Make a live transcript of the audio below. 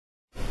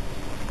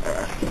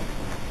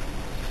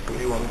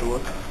want me to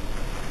look?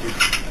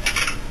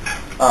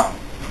 Alright,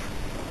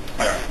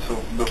 so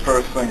the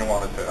first thing I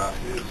wanted to ask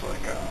you is like,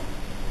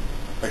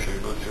 actually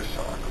let's just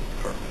talk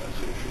for a minute,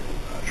 see if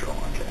you're sure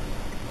on camera.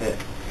 Yeah.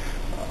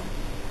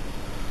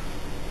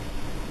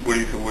 What do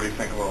you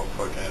think about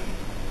fucking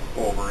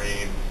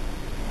Wolverine?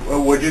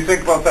 Well, what do you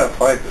think about that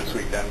fight this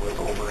weekend with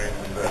Wolverine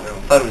and I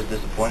thought it was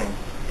disappointing.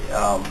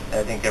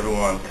 I think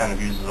everyone kind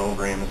of uses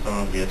Overeem as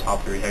someone to be a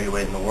top 3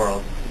 heavyweight in the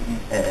world.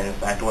 Mm-hmm. And the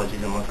fact was, he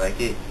didn't look like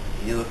it.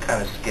 He looked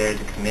kind of scared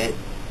to commit.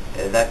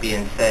 That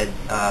being said,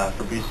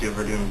 Fabricio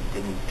Werdum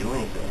didn't do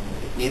anything.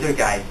 Neither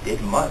guy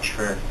did much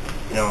for,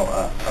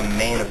 a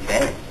main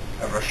event,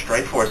 of a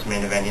Strikeforce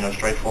main event.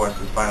 Strikeforce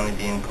is finally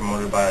being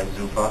promoted by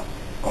Zuffa,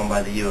 owned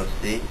by the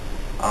UFC.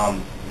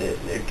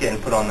 They're getting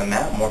put on the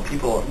map. More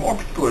people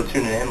are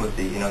tuning in with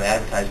the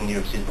advertising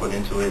UFC is putting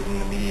into it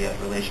and the media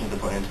relations they're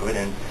putting into it.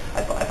 And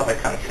I thought it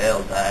kind of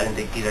failed. I didn't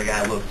think either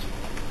guy looked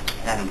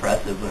that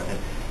impressive.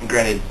 And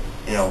granted,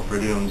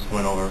 Werdum's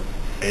win over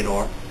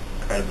Fedor,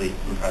 incredibly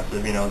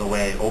impressive. The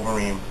way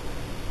Overeem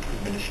has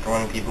been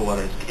destroying people,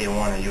 whether it's K1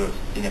 or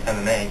UFC,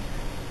 MMA,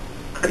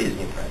 crazy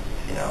impressive.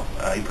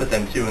 You put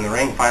them two in the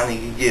ring. Finally,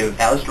 you give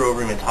Alistair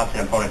Overeem a top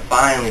 10 opponent.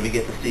 Finally, we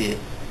get to see it.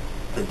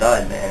 It's a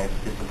dud, man.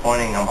 It's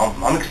disappointing.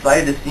 I'm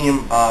excited to see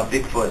him.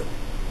 Bigfoot.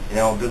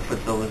 Bigfoot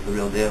still is the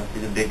real deal.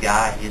 He's a big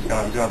guy. He's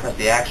gonna press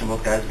the action.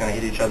 Both guys are gonna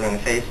hit each other in the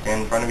face,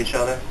 stand in front of each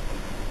other.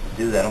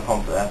 Do that. I'm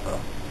pumped for that, though.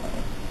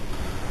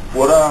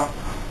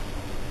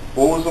 What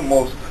was the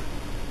most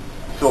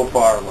so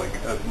far? Like,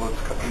 let's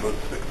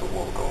stick to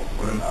local.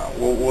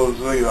 What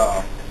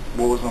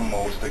was the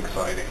most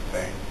exciting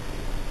thing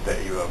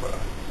that you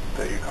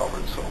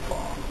covered so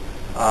far?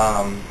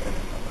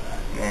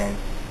 Man.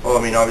 Well,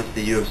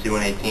 obviously UFC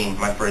 118,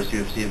 my first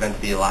UFC event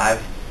to be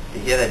alive. You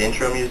hear that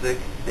intro music?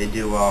 They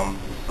do the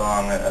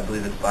song, I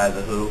believe it's by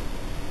The Who.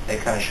 They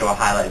kind of show a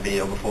highlight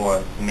video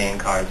before the main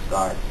card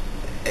starts.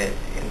 It's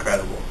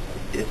incredible.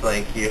 It's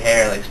like your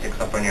hair sticks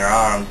up on your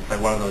arms. It's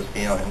like one of those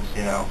feelings,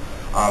 You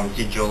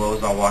see Joe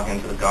Lozon walking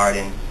into the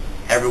Garden.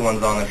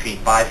 Everyone's on their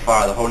feet. By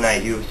far, the whole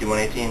night, UFC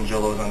 118,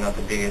 Joe Lozon got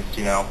the biggest,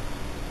 got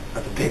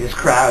the biggest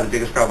crowd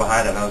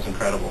behind him. That was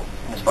incredible.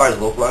 As far as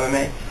local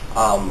MMA,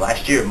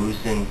 last year,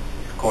 Moosin,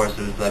 of course,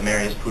 it was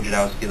Mariusz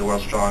Pudzianowski, the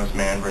world's strongest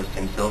man, versus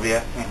Tim Sylvia.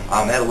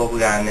 Mm-hmm. They had a local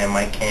guy in there,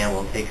 Mike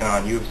Campbell, taking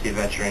on UFC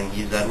veteran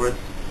Yves Edwards.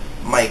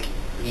 Mike,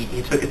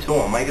 he took it to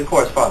him. Mike, of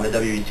course, fought in the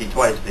WEC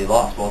twice, but he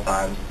lost both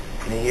times.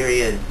 And here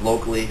he is,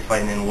 locally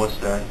fighting in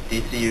Worcester,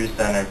 DCU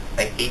Center,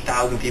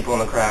 8,000 people in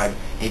the crowd.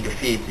 He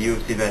defeats the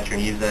UFC veteran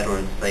Yves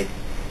Edwards.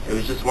 It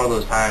was just one of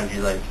those times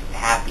you're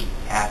happy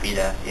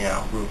to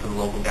root for the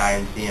local guy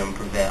and see him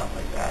prevail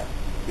like that.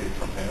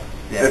 From here.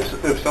 Yeah.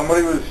 If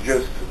somebody was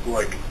just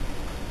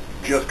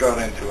got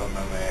into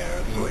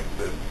MMA, or it's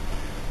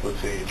let's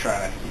say you're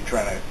trying to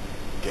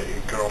get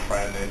your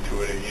girlfriend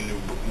into it, and you knew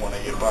one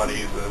of your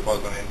buddies that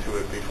wasn't into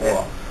it before.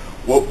 Yeah.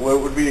 What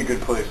would be a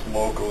good place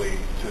locally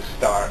to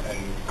start and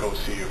go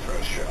see your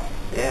first show?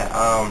 Yeah,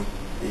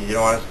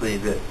 honestly,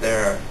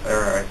 there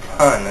are a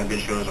ton of good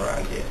shows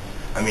around here.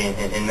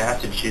 In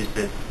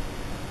Massachusetts,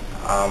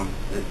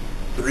 the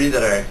three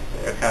that are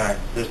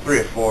there's 3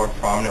 or 4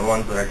 prominent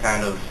ones that are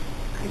kind of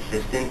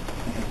consistent.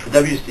 The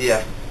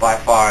WCF by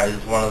far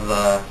is one of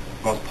the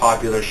most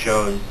popular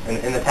shows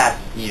in the past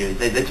years.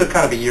 They took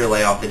kind of a year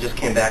layoff. They just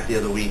came back the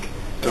other week.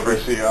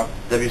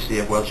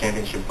 WCF World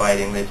Championship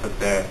Fighting. They took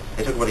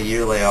about a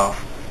year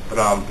layoff. But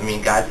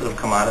guys that have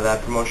come out of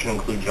that promotion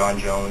include John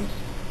Jones.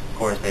 Of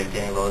course, they have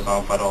Danny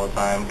Lozon fight all the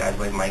time. Guys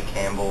like Mike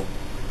Campbell,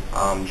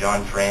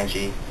 John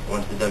Franchi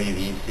went to the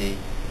WEC.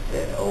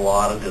 A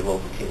lot of good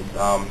local kids.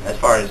 As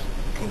far as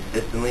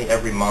consistently,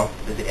 every month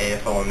there's the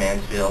AFO in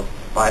Mansfield.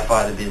 By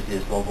far the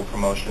busiest local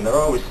promotion. They're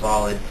always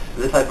solid.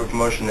 They're the type of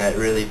promotion that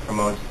really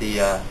promotes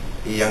the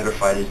younger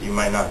fighters you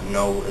might not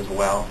know as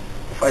well.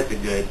 The fights are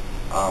good.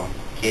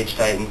 Cage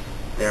Titans,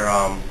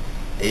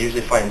 they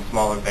usually fight in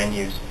smaller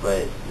venues,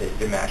 but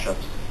their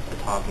matchups are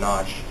top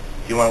notch.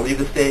 If you want to leave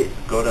the state,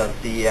 go to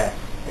CES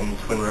in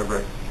Twin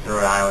River, in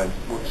Rhode Island.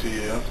 What's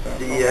CES?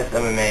 CES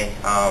MMA.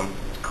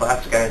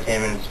 Classic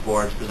Entertainment and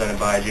Sports, presented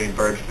by Jimmy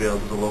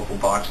Birchfield, who's a local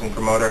boxing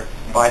promoter.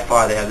 By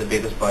far, they have the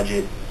biggest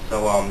budget.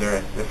 So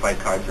their fight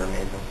cards are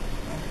amazing.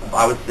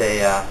 I would say,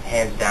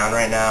 hands down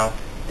right now,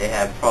 they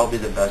have probably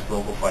the best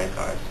local fight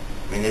cards.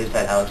 They just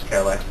had Alex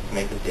Karalex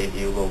make his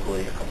debut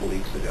locally a couple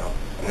weeks ago,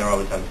 and they're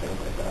always having things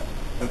like that.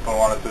 If I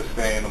wanted to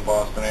stay in the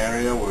Boston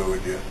area, where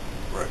would you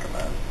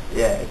recommend?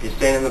 Yeah, if you're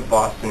staying in the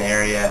Boston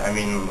area,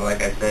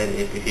 like I said,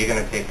 if you're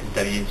going to pick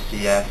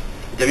WCF,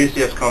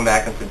 WCF's coming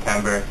back in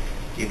September.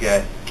 You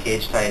got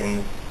Cage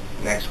Titans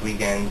next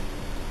weekend.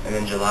 And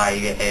then July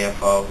you get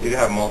AFO. You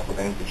have multiple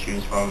things to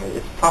choose from.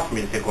 It's tough for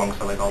me to pick one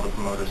because I like all the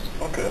promoters.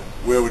 Okay.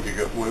 Where would you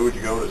go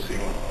to see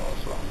one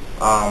also?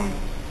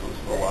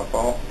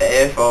 The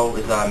AFO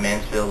is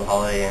Mansfield,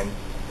 Holiday Inn.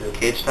 The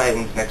Cage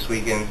Titans next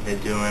weekend. They're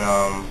doing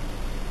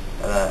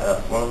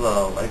one of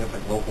the I think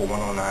it's local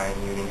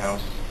 109 Union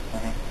House.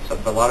 Mm-hmm. So,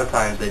 but a lot of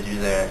times they do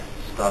their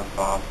stuff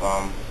off.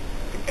 I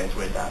think it's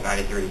way down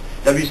 93.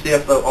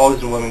 WCF though,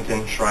 always in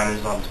Wilmington,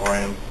 Shriners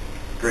Auditorium.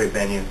 great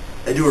venue.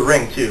 They do a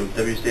ring too.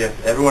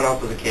 WCF. Everyone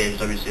else has a cage.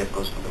 WCF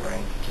goes for the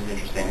ring, which is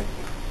interesting.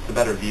 It's a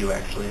better view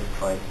actually of the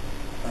fight.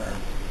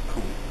 Alright,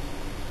 cool.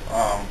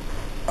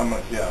 I'm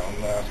gonna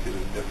ask you the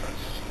difference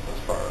as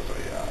far as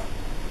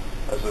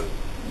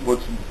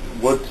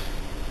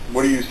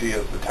what do you see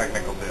as the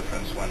technical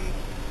difference when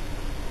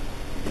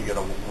you get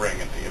a ring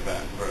at the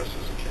event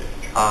versus a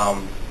cage?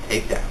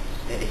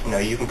 Takedowns. You know,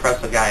 you can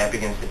press a guy up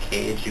against the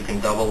cage. You can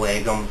double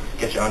leg him,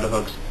 get your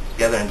underhooks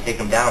together and take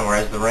him down.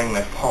 Whereas the ring,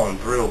 they're falling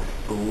through.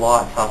 It's a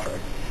lot tougher.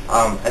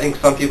 I think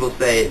some people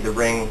say the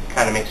ring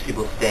kind of makes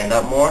people stand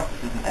up more.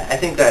 I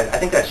think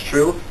that's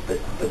true, but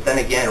then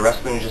again,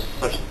 wrestling is just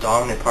such a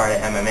dominant part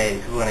of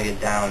MMA. People are going to get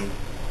down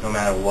no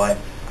matter what.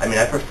 I mean,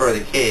 I prefer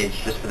the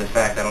cage just for the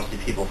fact I don't see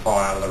people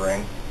falling out of the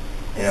ring.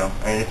 You know,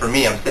 I mean, for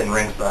me, I'm sitting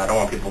ringside. I don't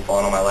want people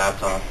falling on my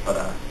laptop, but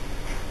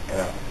you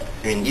know,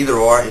 I mean, either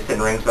or, you're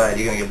sitting ringside,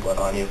 you're going to get blood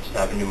on you. It's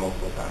happened to you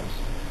multiple times.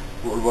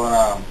 What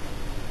about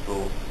the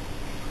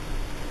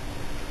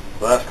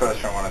last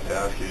question I wanted to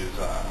ask you is,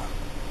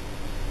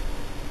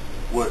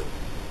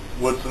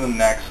 what's the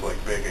next like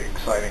big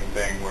exciting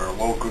thing where a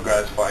local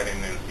guy's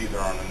fighting either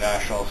on a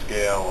national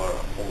scale or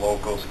a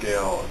local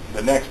scale?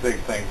 The next big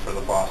thing for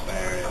the Boston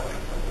area, like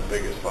the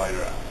biggest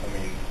fighter. I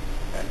mean,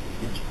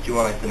 do you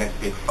want like the next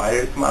big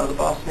fighter to come out of the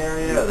Boston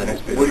area, or the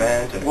next big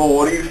event?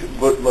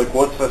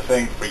 What's the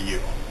thing for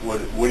you? What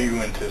are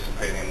you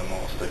anticipating the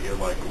most that you're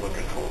like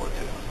looking forward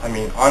to? I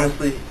mean,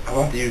 honestly, I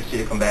want the UFC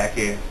to come back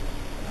here.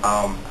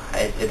 From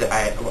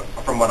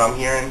what I'm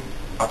hearing,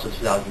 up to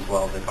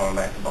 2012, they're coming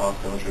back to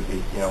Boston, which would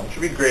be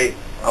great.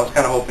 I was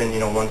kind of hoping,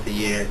 once a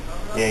year.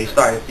 You're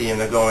starting to see them.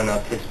 They're going to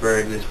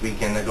Pittsburgh this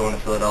weekend. They're going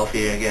to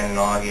Philadelphia again in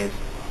August.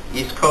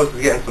 East Coast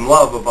is getting some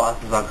love, but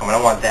Boston's not coming. I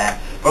want that.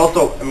 But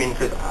also, I mean,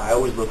 because I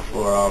always look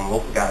for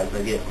local guys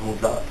that get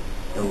moved up.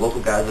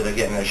 Local guys that are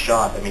getting their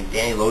shot. I mean,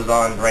 Danny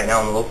Lozon right now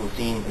in the local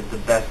scene is the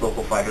best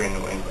local fighter in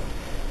New England.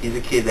 He's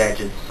a kid that's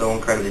just so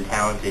incredibly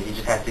talented. He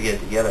just has to get it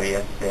together. He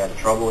has to stay out of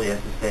trouble. He has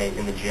to stay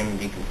in the gym and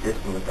be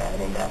consistent with that.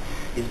 And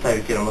he's the type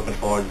of kid I'm looking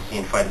forward to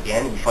seeing fight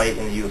again and fight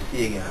in the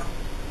UFC again.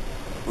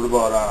 What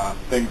about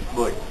things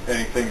like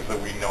any things that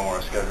we know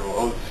are scheduled?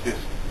 Oh, let's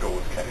just go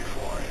with Kenny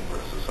Florian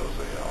versus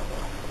Jose Aldo.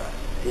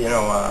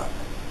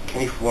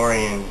 Kenny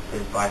Florian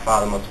is by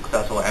far the most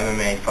successful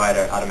MMA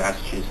fighter out of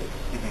Massachusetts.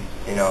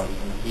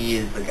 He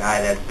is the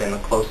guy that's been the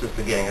closest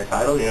to getting a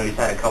title. He's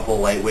had a couple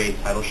lightweight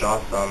title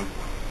shots.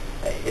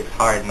 It's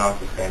hard not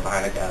to stand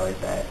behind a guy like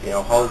that.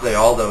 Jose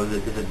Aldo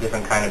is a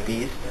different kind of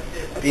beast.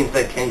 That being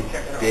said, Kenny's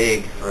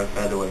big for a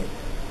featherweight.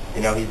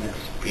 He's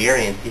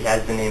experienced. He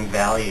has the name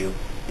value.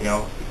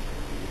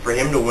 For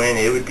him to win,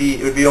 it would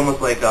be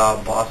almost like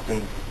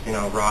Boston's,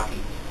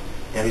 Rocky.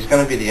 He's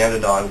going to be the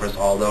underdog versus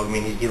Aldo. I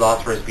mean, he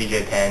lost versus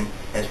BJ Penn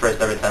in his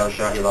first ever title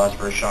shot. He lost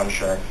versus Sean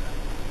Sharp.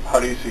 How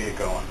do you see it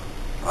going?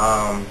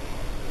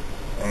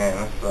 Man,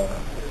 that's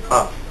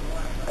tough.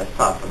 That's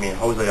tough. I mean,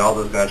 Jose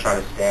Aldo's going to try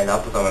to stand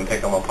up with him and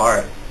pick him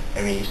apart.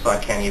 I mean, you saw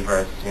Kenny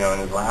versus, in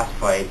his last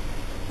fight.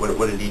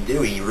 What did he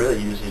do? He really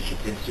used his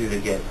jiu-jitsu to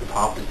get the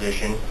top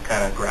position,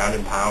 kind of ground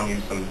and pound. He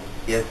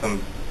has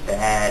some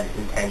bad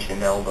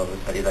intentioned elbows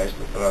that he likes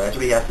to throw. That's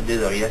what he has to do,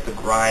 though. He has to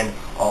grind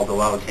Aldo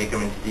out, take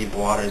him into deep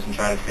waters, and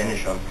try to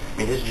finish him. I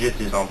mean, his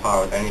jiu-jitsu is on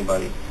par with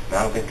anybody. And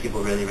I don't think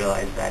people really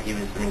realize that.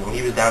 When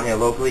he was down here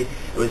locally,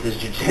 it was his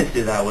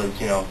jiu-jitsu that was,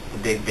 the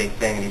big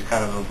thing, and he's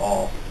kind of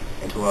evolved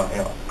into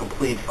a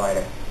complete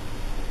fighter.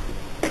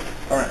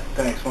 All right,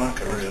 thanks,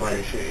 Mark. I really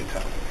appreciate your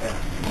time. Yeah.